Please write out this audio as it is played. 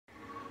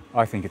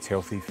I think it's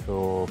healthy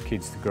for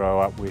kids to grow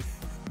up with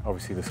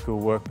obviously the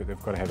schoolwork, but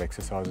they've got to have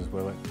exercise as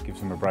well. It gives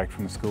them a break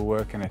from the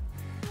schoolwork, and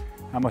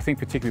I think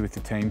particularly with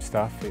the team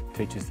stuff, it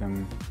teaches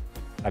them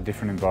a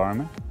different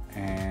environment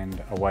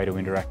and a way to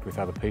interact with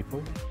other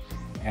people,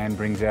 and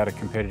brings out a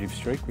competitive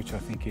streak, which I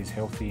think is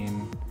healthy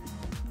in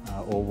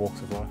all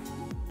walks of life.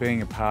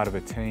 Being a part of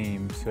a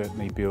team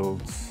certainly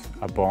builds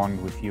a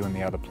bond with you and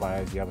the other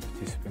players, the other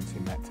participants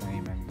in that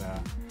team,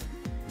 and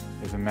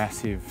there's a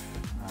massive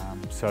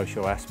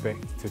social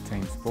aspect to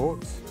team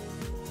sports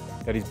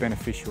that is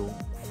beneficial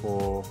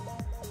for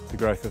the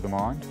growth of the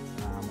mind,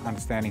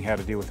 understanding how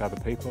to deal with other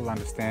people,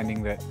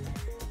 understanding that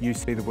you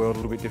see the world a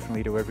little bit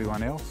differently to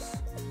everyone else.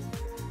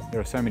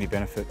 There are so many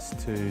benefits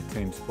to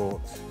team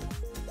sports.